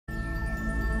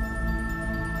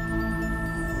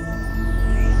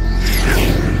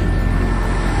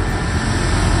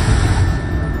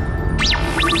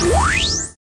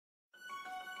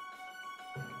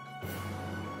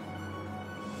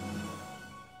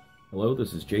Hello,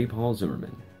 this is J. Paul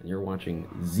Zimmerman, and you're watching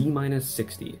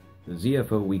Z-60, the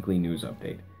ZFO Weekly News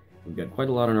Update. We've got quite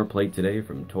a lot on our plate today,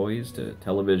 from toys to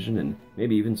television and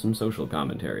maybe even some social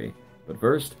commentary. But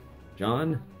first,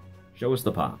 John, show us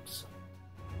the pops.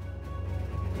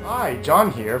 Hi,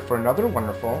 John here for another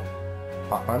wonderful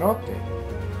Hotline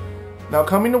update. Now,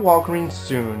 coming to Walgreens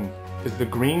soon is the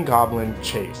Green Goblin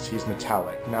Chase. He's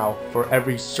metallic. Now, for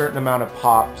every certain amount of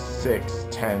pops, 6,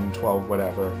 10, 12,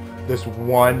 whatever, this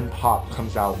one pop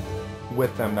comes out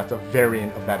with them that's a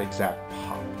variant of that exact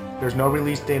pop. There's no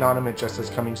release date on him, it just says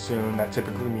coming soon. That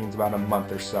typically means about a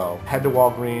month or so. Head to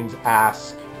Walgreens,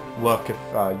 ask, look if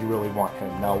you really want him.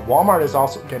 Now, Walmart is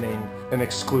also getting an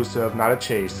exclusive, not a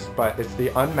chase, but it's the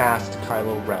unmasked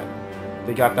Kylo Ren.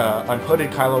 They got the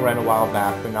unhooded Kylo Ren a while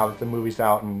back, but now that the movie's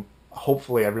out and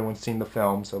hopefully everyone's seen the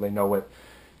film so they know what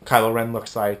Kylo Ren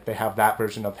looks like, they have that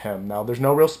version of him. Now, there's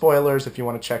no real spoilers. If you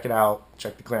want to check it out,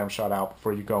 check the glam shot out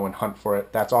before you go and hunt for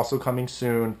it. That's also coming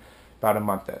soon, about a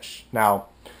month-ish. Now,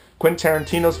 Quentin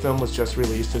Tarantino's film was just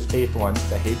released, his 8th one,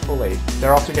 The Hateful Eight.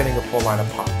 They're also getting a full line of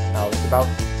pops. Now, it's about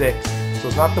 6, so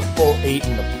it's not the full 8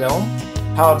 in the film.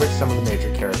 However, it's some of the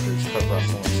major characters, Kurt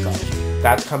Russell and such.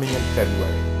 That's coming in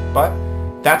February.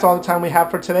 But that's all the time we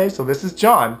have for today, so this is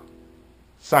John,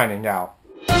 signing out.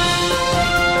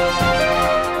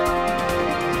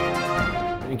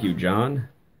 Thank you, John.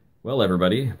 Well,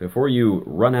 everybody, before you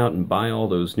run out and buy all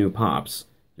those new pops,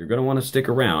 you're going to want to stick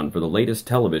around for the latest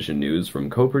television news from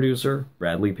co-producer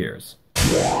Bradley Pierce.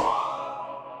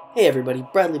 Hey everybody,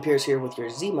 Bradley Pierce here with your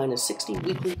Z-60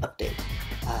 weekly update.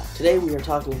 Today we are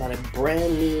talking about a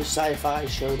brand new sci-fi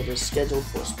show that is scheduled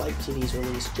for Spike TV's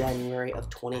release January of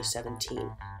 2017.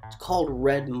 It's called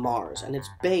Red Mars, and it's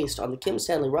based on the Kim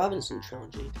Stanley Robinson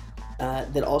trilogy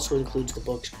that also includes the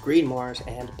books Green Mars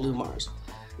and Blue Mars.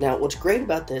 Now, what's great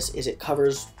about this is it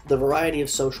covers the variety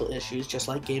of social issues, just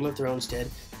like Game of Thrones did,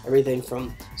 everything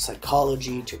from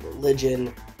psychology to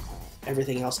religion,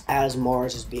 everything else as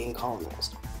Mars is being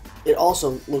colonized. It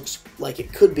also looks like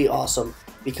it could be awesome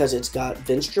because it's got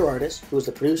Vince Geraghtis, who is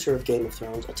the producer of Game of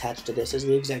Thrones, attached to this as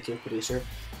the executive producer,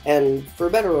 and for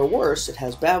better or worse, it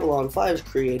has Babylon 5's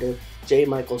creator, J.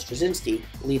 Michael Straczynski,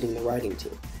 leading the writing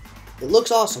team. It looks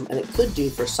awesome, and it could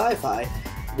do for sci-fi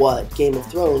what Game of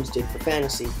Thrones did for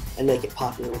fantasy and make it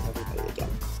popular with everybody again.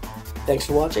 Thanks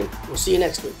for watching. We'll see you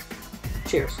next week.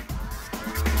 Cheers.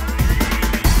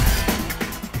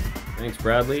 Thanks,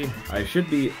 Bradley. I should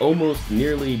be almost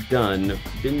nearly done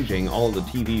binging all the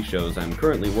TV shows I'm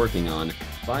currently working on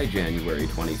by January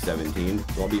 2017,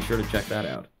 so I'll be sure to check that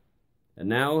out. And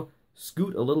now,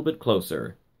 scoot a little bit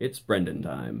closer. It's Brendan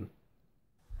time.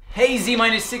 Hey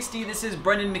Z-60, this is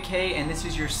Brendan McKay, and this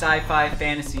is your sci-fi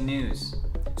fantasy news.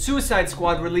 Suicide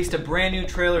Squad released a brand new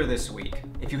trailer this week.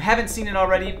 If you haven't seen it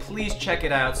already, please check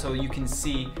it out so you can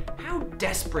see how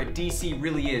desperate DC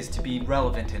really is to be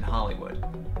relevant in Hollywood.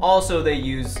 Also, they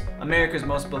use America's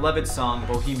most beloved song,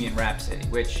 Bohemian Rhapsody,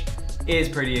 which is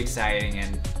pretty exciting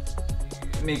and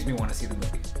it makes me want to see the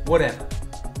movie. Whatever.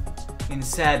 In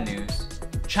sad news,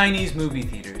 Chinese movie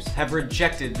theaters have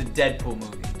rejected the Deadpool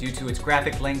movie due to its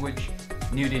graphic language,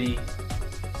 nudity,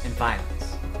 and violence.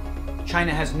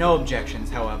 China has no objections,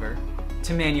 however,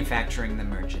 to manufacturing the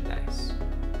merchandise.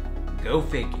 Go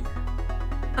figure.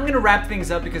 I'm gonna wrap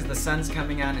things up because the sun's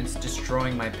coming out and it's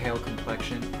destroying my pale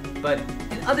complexion. But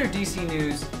in other DC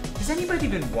news, has anybody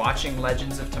been watching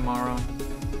Legends of Tomorrow?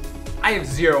 I have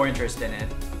zero interest in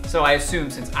it, so I assume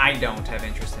since I don't have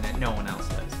interest in it, no one else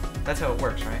does. That's how it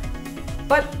works, right?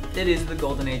 But it is the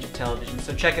golden age of television,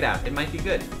 so check it out. It might be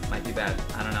good, it might be bad,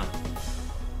 I don't know.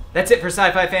 That's it for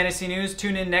Sci-Fi Fantasy News.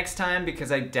 Tune in next time because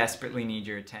I desperately need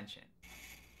your attention.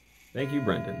 Thank you,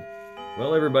 Brendan.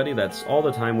 Well, everybody, that's all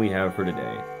the time we have for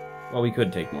today. Well, we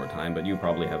could take more time, but you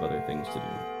probably have other things to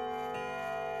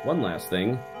do. One last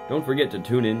thing, don't forget to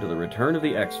tune in to the return of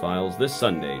the X-Files this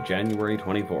Sunday, January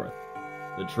 24th.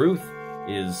 The truth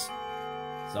is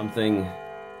something.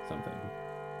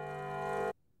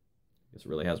 Guess it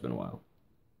really has been a while.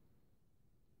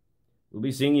 We'll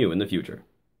be seeing you in the future.